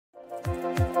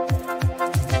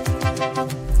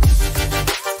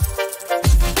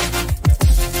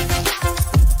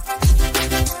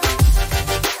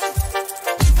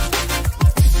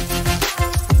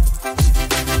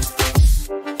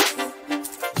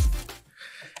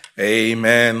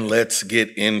Amen. Let's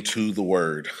get into the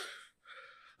word.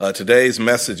 Today's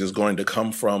message is going to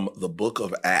come from the book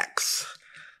of Acts,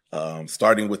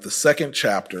 starting with the second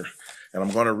chapter, and I'm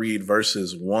going to read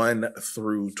verses 1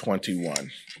 through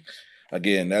 21.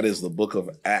 Again, that is the book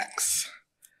of Acts,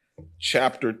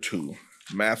 chapter 2,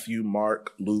 Matthew,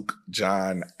 Mark, Luke,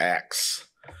 John, Acts.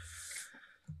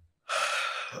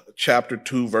 Chapter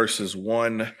 2, verses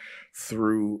 1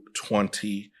 through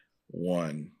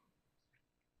 21.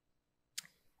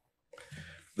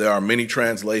 There are many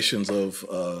translations of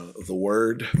the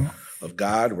word of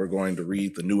God. We're going to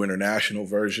read the New International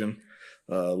Version.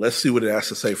 Let's see what it has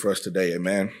to say for us today.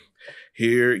 Amen.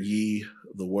 Hear ye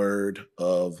the word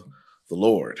of the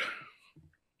Lord.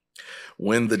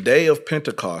 When the day of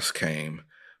Pentecost came,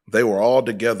 they were all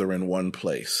together in one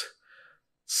place.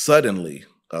 Suddenly,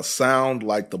 a sound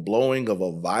like the blowing of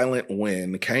a violent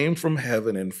wind came from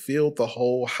heaven and filled the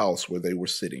whole house where they were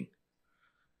sitting.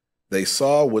 They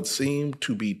saw what seemed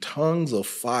to be tongues of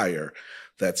fire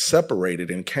that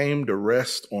separated and came to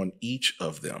rest on each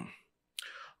of them.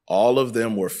 All of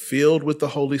them were filled with the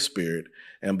Holy Spirit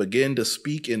and began to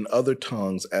speak in other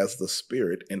tongues as the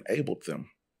Spirit enabled them.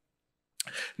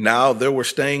 Now there were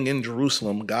staying in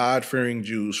Jerusalem God-fearing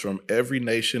Jews from every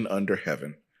nation under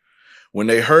heaven. When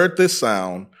they heard this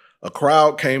sound, a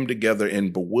crowd came together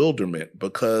in bewilderment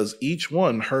because each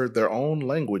one heard their own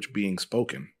language being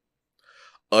spoken.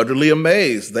 Utterly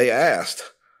amazed, they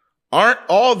asked, "Aren't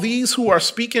all these who are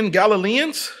speaking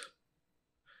Galileans?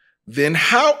 Then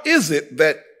how is it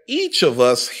that each of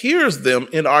us hears them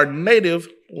in our native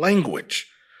language?"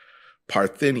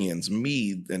 Parthians,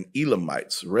 Medes, and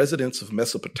Elamites, residents of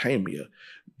Mesopotamia,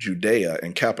 Judea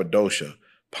and Cappadocia,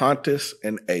 Pontus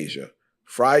and Asia,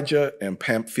 Phrygia and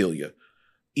Pamphylia,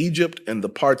 Egypt and the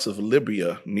parts of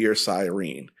Libya near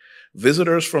Cyrene,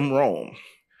 visitors from Rome,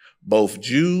 both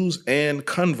Jews and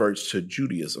converts to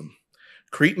Judaism,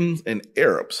 Cretans and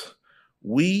Arabs,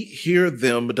 we hear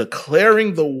them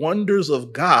declaring the wonders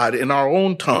of God in our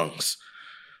own tongues.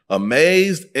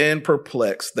 Amazed and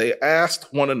perplexed, they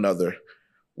asked one another,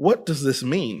 "What does this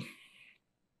mean?"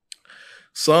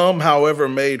 Some, however,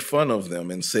 made fun of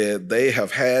them and said, "They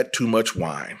have had too much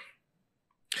wine."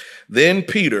 Then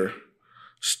Peter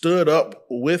stood up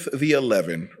with the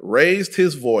 11, raised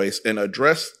his voice, and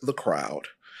addressed the crowd.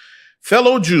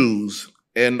 "Fellow Jews,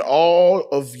 and all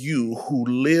of you who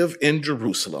live in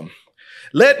Jerusalem,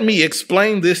 let me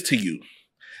explain this to you.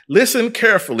 Listen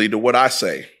carefully to what I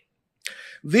say.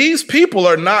 These people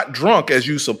are not drunk as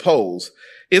you suppose.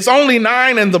 It's only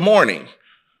 9 a.m.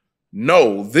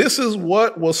 No, this is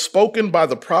what was spoken by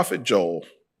the prophet Joel.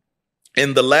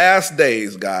 In the last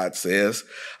days, God says,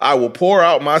 I will pour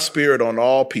out my spirit on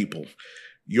all people.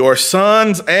 Your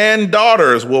sons and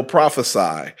daughters will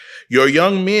prophesy. Your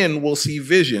young men will see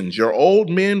visions. Your old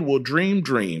men will dream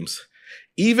dreams.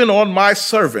 Even on my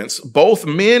servants, both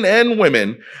men and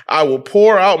women, I will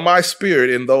pour out my spirit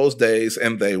in those days,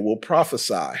 and they will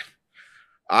prophesy.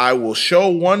 I will show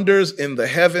wonders in the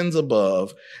heavens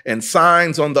above and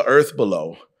signs on the earth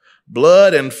below,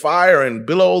 blood and fire and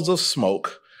billows of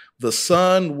smoke. The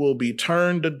sun will be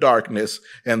turned to darkness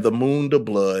and the moon to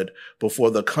blood before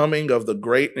the coming of the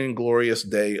great and glorious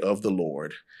day of the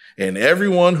Lord. And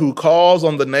everyone who calls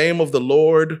on the name of the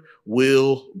Lord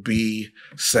will be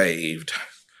saved."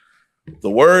 The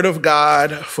word of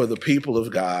God for the people of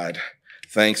God.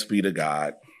 Thanks be to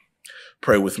God.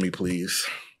 Pray with me, please.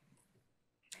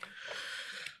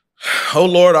 Oh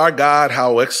Lord, our God,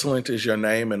 how excellent is your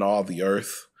name in all the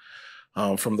earth.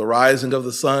 From the rising of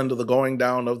the sun to the going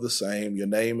down of the same, your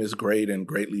name is great and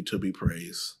greatly to be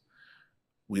praised.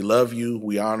 We love you,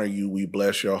 we honor you, we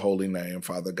bless your holy name,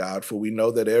 Father God, for we know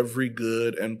that every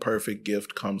good and perfect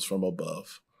gift comes from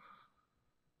above.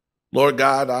 Lord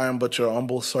God, I am but your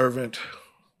humble servant,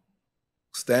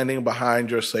 standing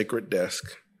behind your sacred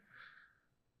desk.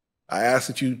 I ask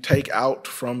that you take out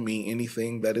from me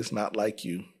anything that is not like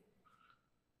you.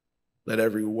 Let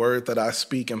every word that I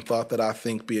speak and thought that I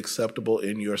think be acceptable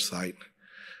in your sight,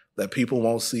 that people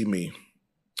won't see me,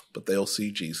 but they'll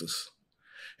see Jesus.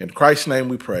 In Christ's name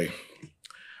we pray.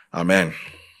 Amen.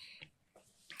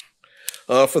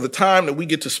 For the time that we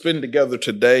get to spend together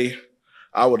today,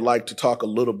 I would like to talk a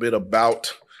little bit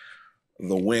about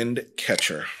the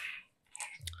Windcatcher.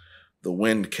 The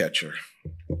Windcatcher.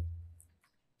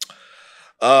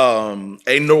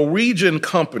 A Norwegian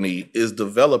company is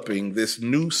developing this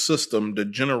new system to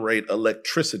generate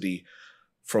electricity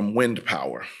from wind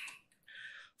power.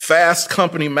 Fast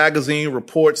Company magazine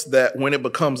reports that when it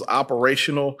becomes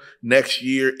operational next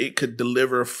year, it could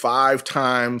deliver 5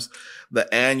 times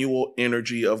the annual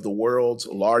energy of the world's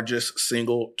largest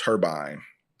single turbine.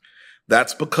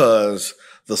 That's because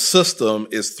the system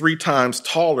is 3 times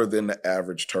taller than the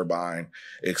average turbine,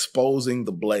 exposing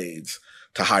the blades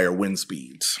to higher wind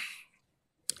speeds.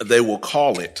 They will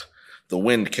call it the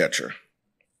Windcatcher.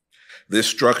 This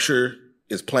structure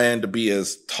is planned to be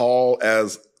as tall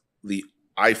as the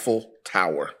Eiffel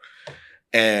Tower,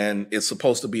 and it's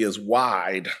supposed to be as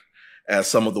wide as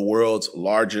some of the world's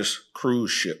largest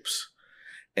cruise ships.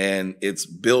 And it's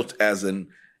built as an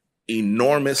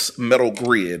enormous metal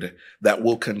grid that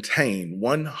will contain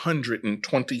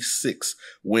 126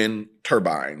 wind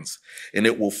turbines, and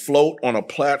it will float on a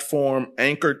platform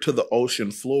anchored to the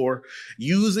ocean floor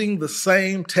using the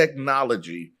same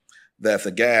technology that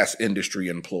the gas industry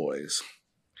employs.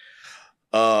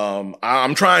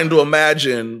 I'm trying to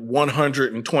imagine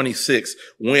 126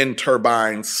 wind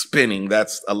turbines spinning.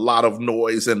 That's a lot of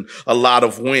noise and a lot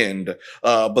of wind.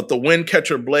 But the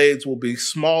Windcatcher blades will be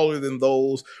smaller than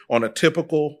those on a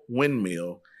typical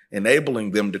windmill,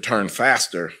 enabling them to turn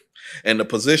faster. And the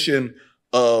position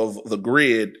of the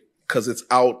grid, because it's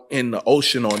out in the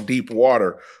ocean on deep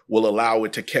water, will allow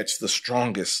it to catch the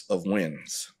strongest of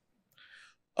winds.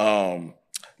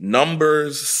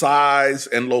 Numbers, size,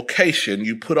 and location,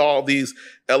 you put all these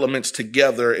elements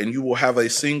together and you will have a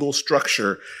single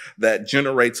structure that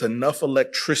generates enough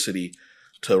electricity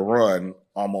to run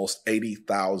almost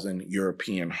 80,000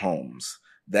 European homes.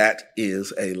 That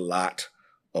is a lot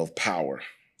of power.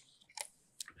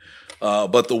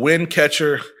 But the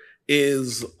Windcatcher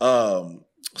is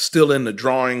still in the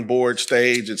drawing board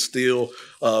stage. It's still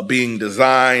being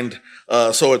designed.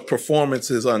 So its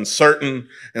performance is uncertain.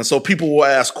 And so people will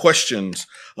ask questions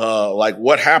like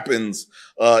what happens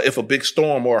if a big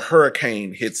storm or a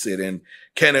hurricane hits it? And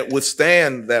can it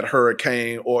withstand that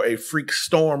hurricane or a freak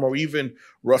storm or even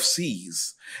rough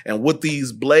seas? And would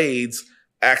these blades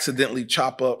accidentally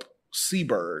chop up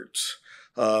seabirds?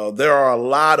 There are a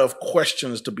lot of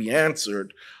questions to be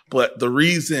answered, but the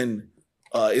reason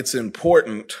it's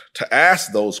important to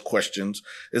ask those questions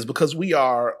is because we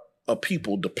are a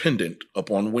people dependent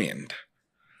upon wind.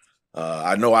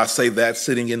 I know I say that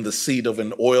sitting in the seat of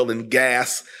an oil and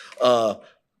gas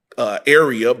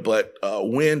area, but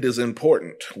wind is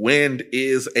important. Wind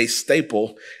is a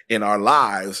staple in our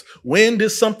lives. Wind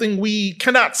is something we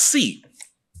cannot see,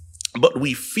 but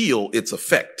we feel its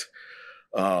effect.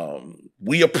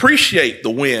 We appreciate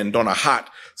the wind on a hot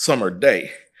summer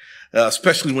day.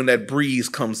 Especially when that breeze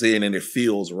comes in and it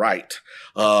feels right.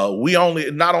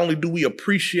 Not only do we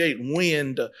appreciate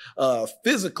wind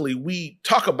physically, we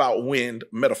talk about wind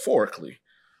metaphorically.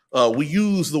 We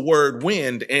use the word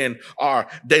wind in our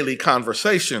daily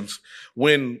conversations.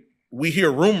 When we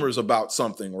hear rumors about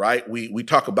something, right? We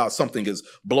talk about something as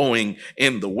blowing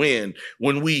in the wind.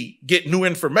 When we get new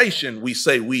information, we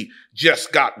say we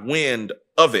just got wind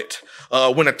of it.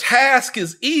 When a task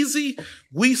is easy,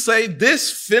 we say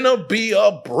this finna be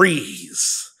a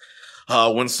breeze.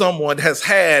 When someone has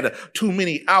had too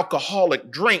many alcoholic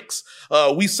drinks,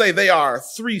 we say they are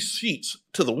 3 sheets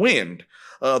to the wind.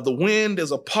 The wind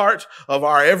is a part of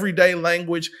our everyday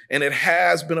language, and it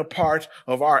has been a part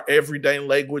of our everyday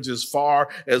language as far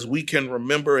as we can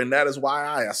remember. And that is why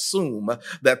I assume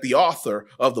that the author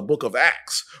of the book of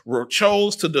Acts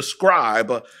chose to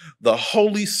describe the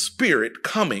Holy Spirit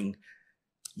coming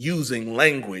using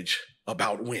language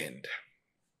about wind.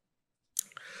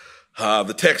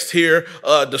 The text here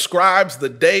describes the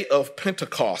day of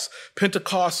Pentecost.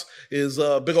 Pentecost is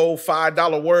a big old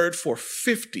 $5 word for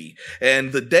 50.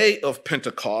 And the day of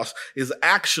Pentecost is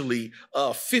actually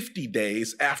 50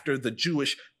 days after the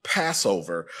Jewish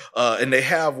Passover. And they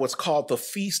have what's called the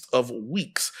Feast of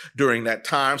Weeks during that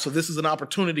time. So this is an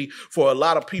opportunity for a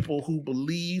lot of people who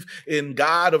believe in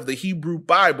God of the Hebrew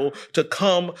Bible to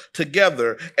come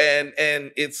together. And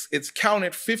it's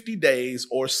counted 50 days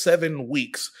or 7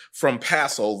 weeks from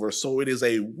Passover. So it is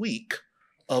a week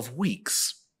of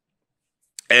weeks.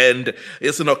 And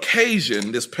it's an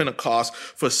occasion, this Pentecost,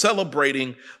 for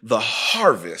celebrating the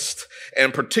harvest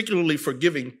and particularly for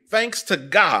giving thanks to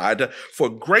God for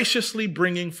graciously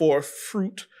bringing forth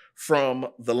fruit from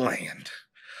the land.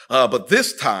 But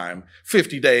this time,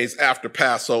 50 days after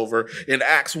Passover, in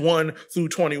Acts 1 through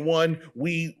 21,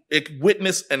 we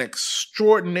witness an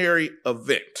extraordinary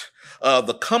event.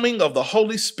 The coming of the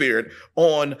Holy Spirit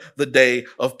on the day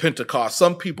of Pentecost.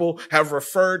 Some people have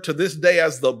referred to this day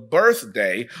as the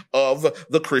birthday of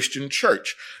the Christian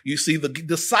church. You see, the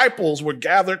disciples were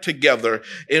gathered together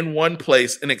in one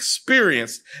place and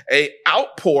experienced an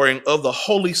outpouring of the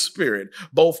Holy Spirit,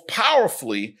 both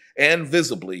powerfully and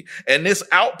visibly. And this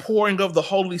outpouring of the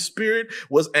Holy Spirit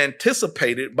was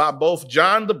anticipated by both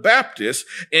John the Baptist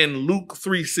in Luke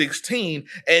 3:16 16,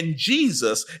 and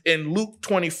Jesus in Luke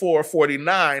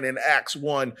 24:49 and Acts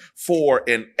 1:4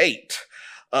 and 8.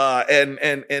 And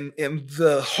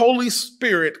the Holy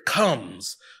Spirit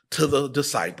comes to the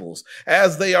disciples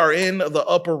as they are in the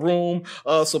upper room,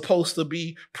 supposed to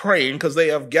be praying because they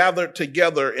have gathered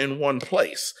together in one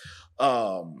place.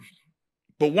 But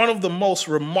one of the most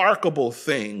remarkable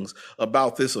things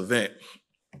about this event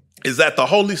is that the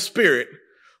Holy Spirit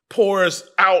pours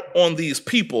out on these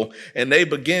people and they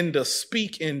begin to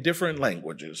speak in different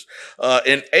languages,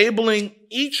 enabling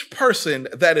each person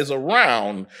that is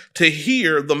around to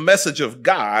hear the message of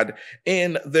God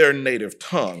in their native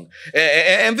tongue.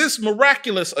 And this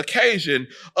miraculous occasion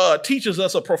teaches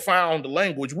us a profound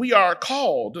language. We are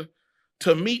called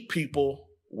to meet people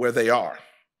where they are.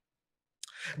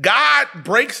 God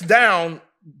breaks down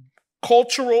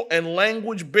cultural and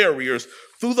language barriers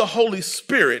through the Holy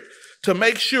Spirit to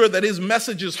make sure that his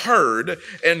message is heard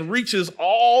and reaches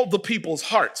all the people's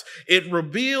hearts. It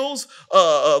reveals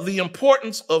the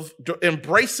importance of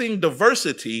embracing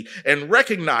diversity and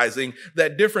recognizing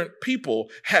that different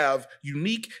people have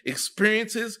unique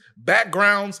experiences,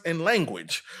 backgrounds, and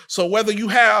language. So whether you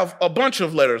have a bunch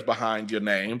of letters behind your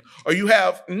name or you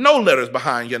have no letters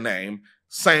behind your name,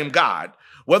 same God.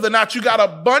 Whether or not you got a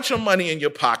bunch of money in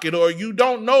your pocket or you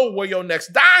don't know where your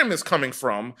next dime is coming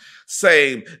from,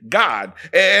 same God.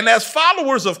 And as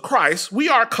followers of Christ, we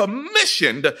are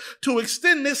commissioned to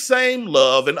extend this same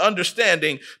love and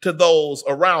understanding to those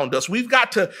around us. We've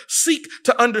got to seek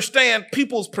to understand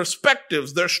people's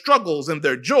perspectives, their struggles, and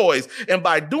their joys. And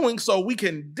by doing so, we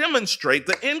can demonstrate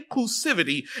the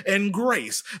inclusivity and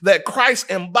grace that Christ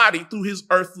embodied through his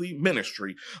earthly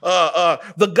ministry.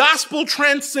 The gospel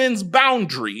transcends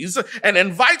boundaries and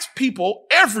invites people,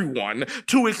 everyone,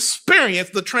 to experience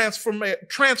the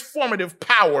transformative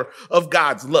power of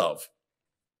God's love.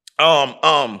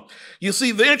 You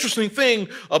see, the interesting thing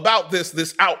about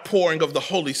this outpouring of the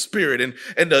Holy Spirit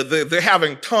and they're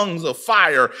having tongues of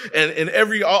fire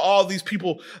and all these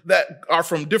people that are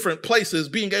from different places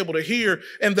being able to hear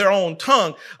in their own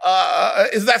tongue,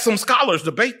 is that some scholars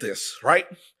debate this, right?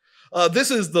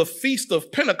 This is the Feast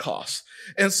of Pentecost.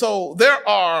 And so there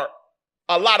are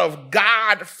a lot of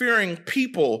God-fearing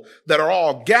people that are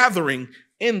all gathering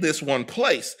in this one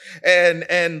place. And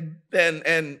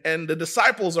the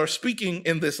disciples are speaking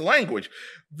in this language.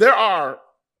 There are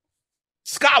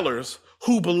scholars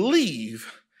who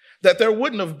believe that there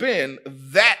wouldn't have been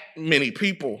that many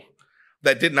people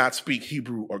that did not speak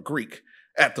Hebrew or Greek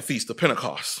at the Feast of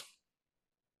Pentecost.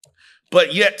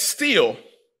 But yet still,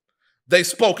 they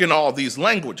spoke in all these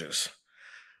languages.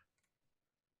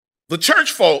 The church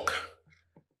folk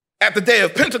at the day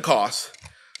of Pentecost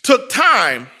took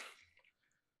time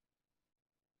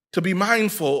to be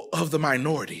mindful of the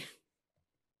minority.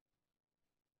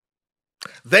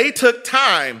 They took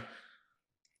time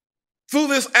through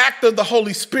this act of the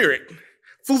Holy Spirit,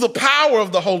 through the power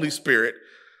of the Holy Spirit,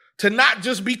 to not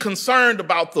just be concerned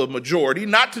about the majority,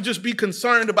 not to just be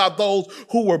concerned about those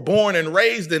who were born and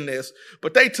raised in this,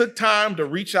 but they took time to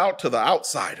reach out to the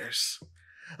outsiders.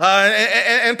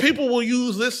 And people will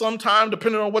use this sometime,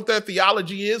 depending on what their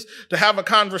theology is, to have a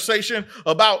conversation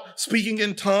about speaking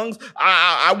in tongues.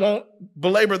 I won't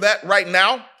belabor that right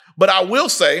now, but I will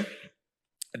say,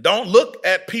 don't look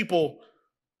at people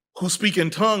who speak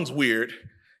in tongues weird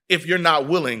if you're not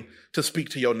willing to speak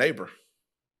to your neighbor.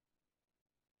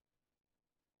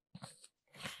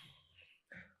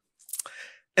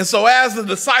 And so as the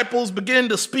disciples begin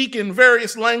to speak in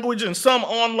various language, and some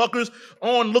onlookers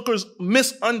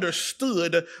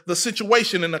misunderstood the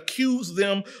situation and accused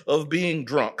them of being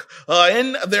drunk.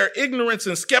 In their ignorance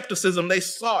and skepticism, they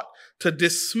sought to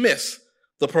dismiss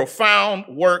the profound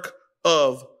work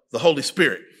of the Holy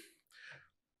Spirit.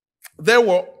 There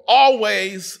will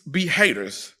always be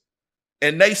haters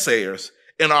and naysayers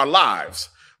in our lives,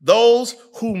 those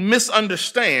who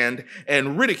misunderstand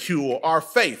and ridicule our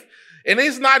faith. And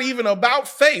it's not even about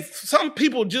faith. Some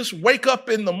people just wake up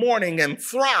in the morning and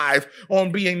thrive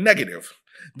on being negative.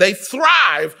 They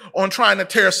thrive on trying to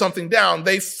tear something down.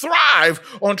 They thrive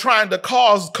on trying to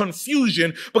cause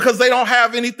confusion because they don't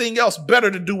have anything else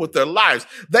better to do with their lives.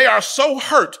 They are so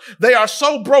hurt, they are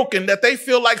so broken that they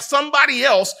feel like somebody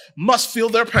else must feel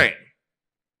their pain.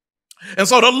 And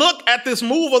so to look at this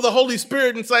move of the Holy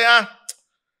Spirit and say,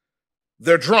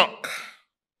 they're drunk.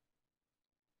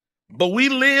 But we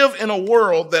live in a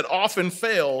world that often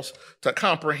fails to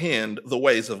comprehend the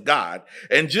ways of God.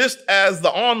 And just as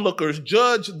the onlookers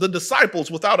judge the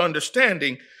disciples without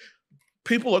understanding,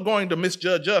 people are going to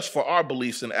misjudge us for our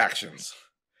beliefs and actions.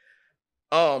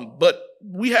 But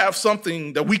we have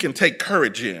something that we can take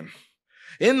courage in.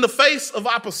 In the face of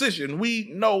opposition,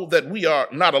 we know that we are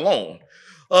not alone.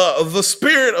 The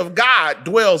Spirit of God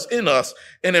dwells in us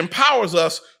and empowers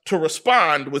us to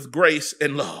respond with grace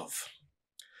and love.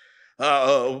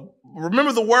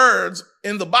 Remember the words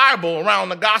in the Bible around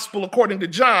the gospel according to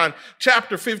John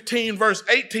chapter 15, verse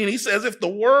 18. He says, if the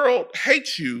world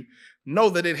hates you, know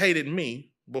that it hated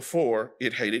me before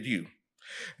it hated you.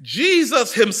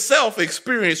 Jesus himself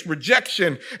experienced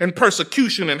rejection and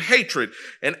persecution and hatred.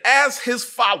 And as his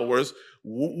followers,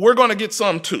 we're going to get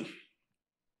some too.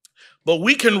 But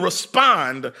we can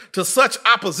respond to such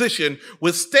opposition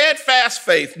with steadfast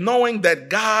faith, knowing that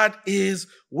God is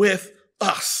with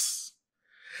us.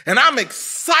 And I'm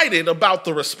excited about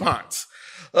the response.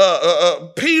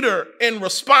 Peter, in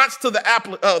response to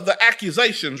the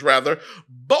accusations,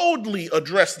 boldly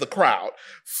addressed the crowd.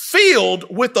 Filled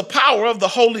with the power of the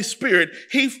Holy Spirit,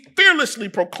 he fearlessly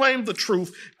proclaimed the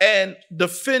truth and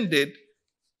defended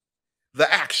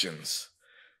the actions.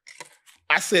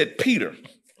 I said Peter.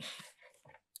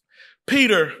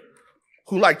 Peter,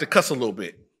 who liked to cuss a little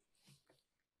bit.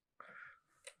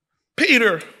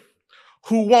 Peter,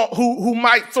 who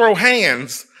might throw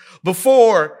hands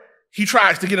before he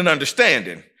tries to get an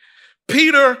understanding.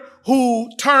 Peter, who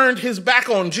turned his back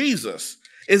on Jesus,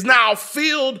 is now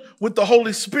filled with the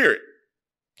Holy Spirit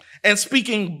and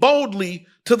speaking boldly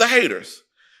to the haters.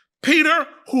 Peter,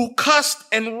 who cussed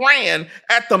and ran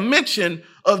at the mention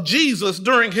of Jesus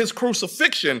during his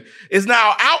crucifixion, is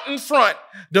now out in front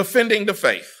defending the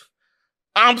faith.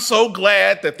 I'm so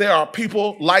glad that there are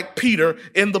people like Peter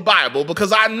in the Bible,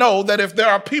 because I know that if there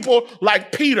are people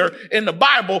like Peter in the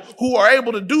Bible who are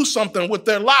able to do something with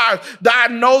their lives, I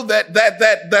know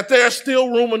that there's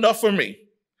still room enough for me.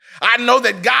 I know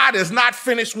that God is not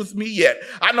finished with me yet.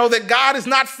 I know that God is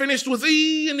not finished with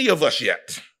any of us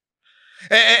yet.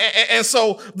 And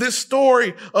so this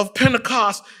story of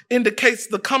Pentecost indicates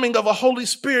the coming of a Holy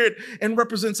Spirit and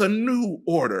represents a new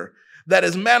order that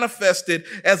is manifested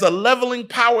as a leveling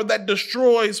power that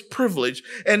destroys privilege.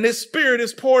 And this Spirit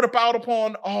is poured out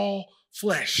upon all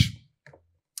flesh.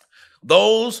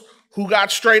 Those who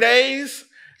got straight A's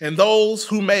and those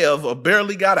who may have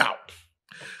barely got out.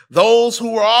 Those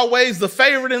who were always the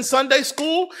favorite in Sunday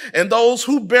school and those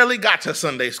who barely got to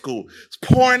Sunday school. It's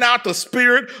pouring out the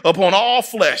Spirit upon all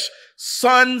flesh,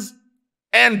 sons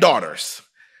and daughters,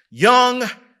 young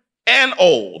and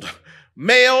old,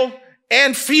 male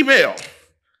and female.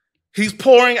 He's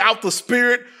pouring out the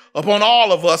Spirit upon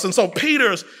all of us. And so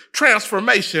Peter's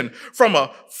transformation from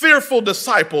a fearful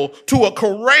disciple to a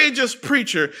courageous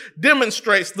preacher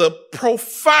demonstrates the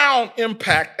profound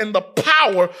impact and the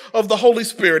power of the Holy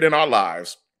Spirit in our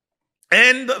lives.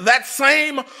 And that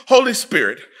same Holy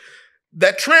Spirit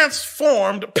that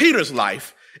transformed Peter's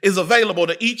life is available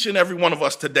to each and every one of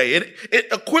us today. It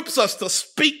equips us to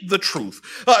speak the truth,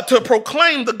 to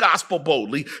proclaim the gospel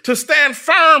boldly, to stand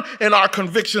firm in our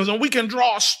convictions, and we can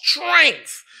draw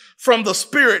strength from the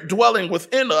Spirit dwelling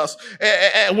within us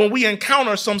and when we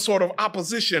encounter some sort of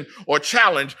opposition or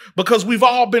challenge, because we've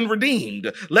all been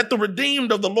redeemed. Let the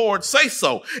redeemed of the Lord say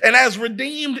so. And as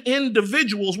redeemed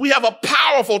individuals, we have a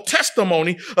powerful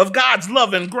testimony of God's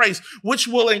love and grace, which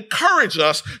will encourage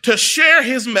us to share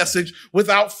his message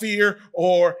without fear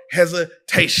or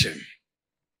hesitation.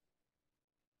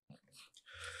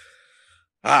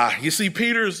 You see,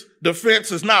 Peter's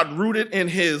defense is not rooted in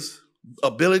his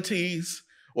abilities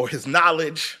or his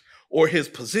knowledge or his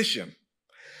position.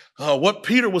 What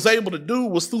Peter was able to do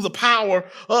was through the power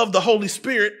of the Holy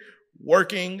Spirit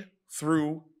working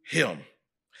through him.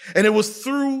 And it was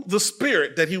through the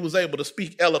Spirit that he was able to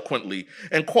speak eloquently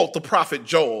and quote the prophet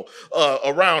Joel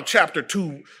around chapter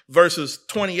 2, verses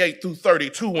 28 through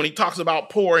 32, when he talks about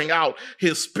pouring out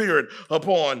his Spirit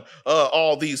upon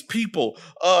all these people.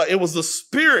 It was the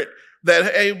Spirit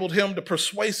that enabled him to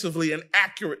persuasively and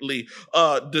accurately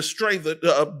display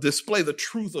the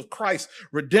truth of Christ's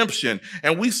redemption.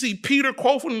 And we see Peter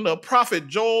quoting the prophet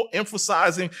Joel,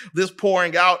 emphasizing this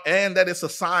pouring out and that it's a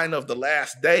sign of the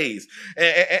last days.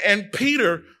 And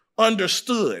Peter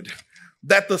understood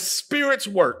that the Spirit's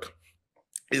work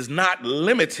is not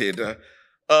limited to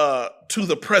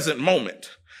the present moment,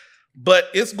 but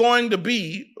it's going to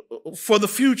be for the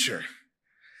future.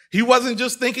 He wasn't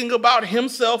just thinking about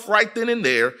himself right then and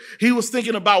there. He was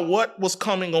thinking about what was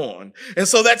coming on. And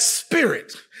so that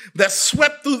Spirit that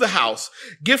swept through the house,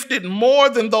 gifted more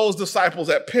than those disciples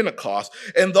at Pentecost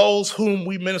and those whom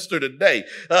we minister today.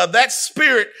 That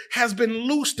Spirit has been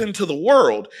loosed into the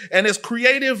world, and its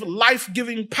creative,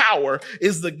 life-giving power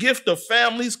is the gift of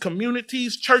families,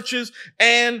 communities, churches,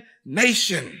 and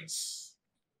nations.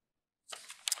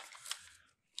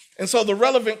 And so the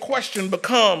relevant question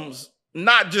becomes,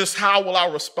 not just how will I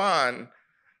respond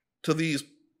to these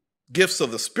gifts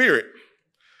of the Spirit,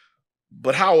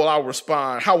 but how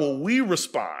will we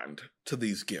respond to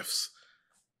these gifts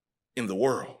in the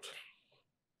world?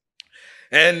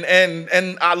 And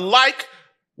I like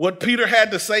what Peter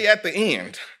had to say at the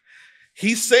end.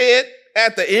 He said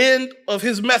at the end of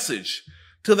his message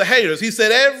to the haters, he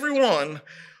said, everyone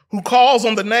who calls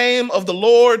on the name of the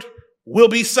Lord will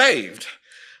be saved.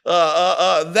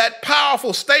 That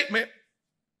powerful statement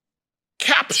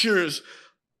captures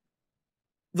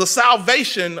the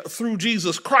salvation through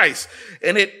Jesus Christ.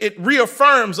 And it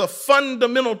reaffirms a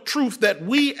fundamental truth that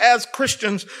we as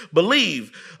Christians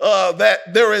believe, that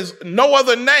there is no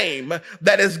other name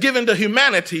that is given to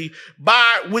humanity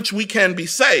by which we can be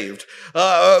saved.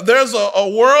 There's a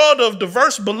world of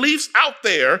diverse beliefs out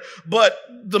there, but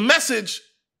the message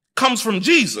comes from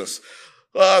Jesus.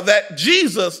 That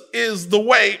Jesus is the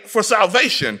way for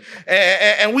salvation.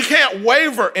 And we can't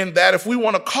waver in that if we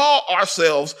want to call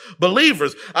ourselves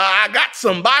believers. I got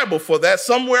some Bible for that.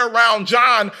 Somewhere around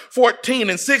John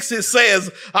 14:6, it says,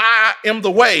 I am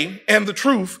the way and the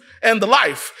truth and the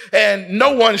life, and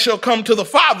no one shall come to the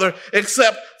Father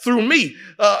except through me.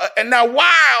 And now,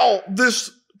 while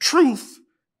this truth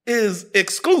is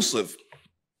exclusive,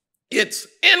 it's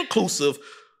inclusive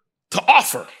to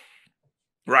offer.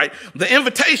 Right? The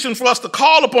invitation for us to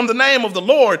call upon the name of the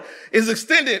Lord is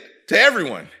extended to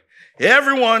everyone.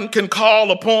 Everyone can call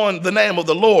upon the name of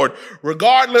the Lord,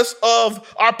 regardless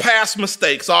of our past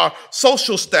mistakes, our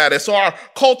social status, or our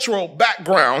cultural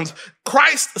backgrounds.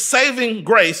 Christ's saving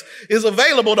grace is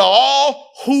available to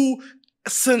all who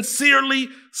sincerely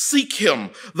seek him.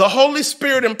 The Holy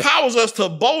Spirit empowers us to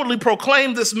boldly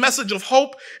proclaim this message of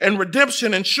hope and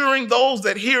redemption, ensuring those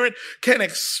that hear it can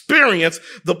experience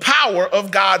the power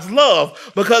of God's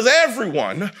love, because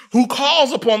everyone who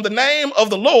calls upon the name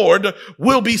of the Lord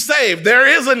will be saved. There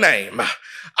is a name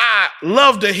I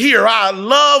love to hear. I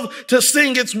love to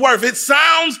sing its worth. It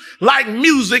sounds like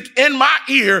music in my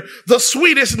ear, the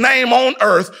sweetest name on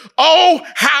earth. Oh,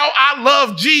 how I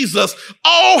love Jesus.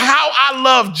 Oh, how I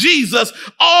love Jesus.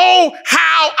 Oh,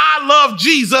 how I love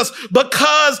Jesus,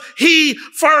 because he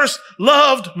first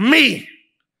loved me.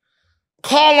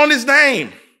 Call on his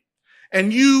name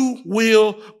and you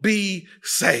will be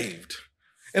saved.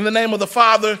 In the name of the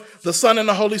Father, the Son, and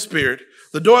the Holy Spirit,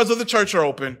 the doors of the church are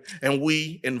open, and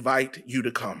we invite you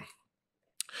to come.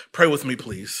 Pray with me,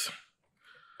 please.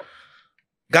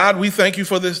 God, we thank you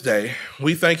for this day.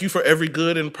 We thank you for every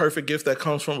good and perfect gift that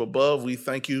comes from above. We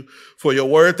thank you for your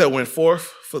word that went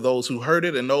forth, for those who heard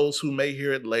it and those who may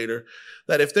hear it later,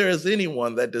 that if there is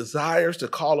anyone that desires to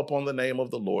call upon the name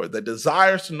of the Lord, that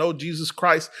desires to know Jesus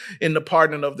Christ in the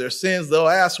pardon of their sins, they'll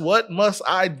ask, what must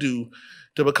I do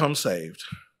to become saved?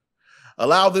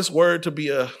 Allow this word to be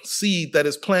a seed that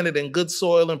is planted in good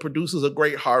soil and produces a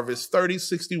great harvest, 30,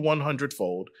 60,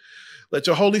 100-fold. Let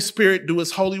your Holy Spirit do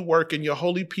his holy work in your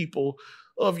holy people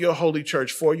of your holy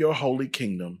church for your holy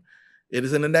kingdom. It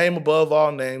is in the name above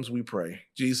all names we pray,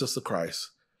 Jesus the Christ.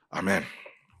 Amen.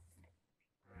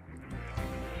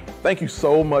 Thank you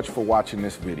so much for watching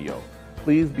this video.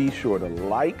 Please be sure to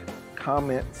like,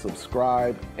 comment,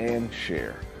 subscribe, and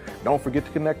share. Don't forget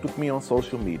to connect with me on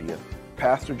social media.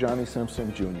 Pastor Johnny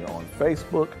Simpson Jr. on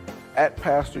Facebook, at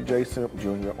Pastor J. Simp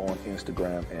Jr. on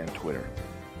Instagram and Twitter.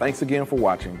 Thanks again for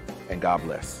watching, and God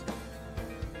bless.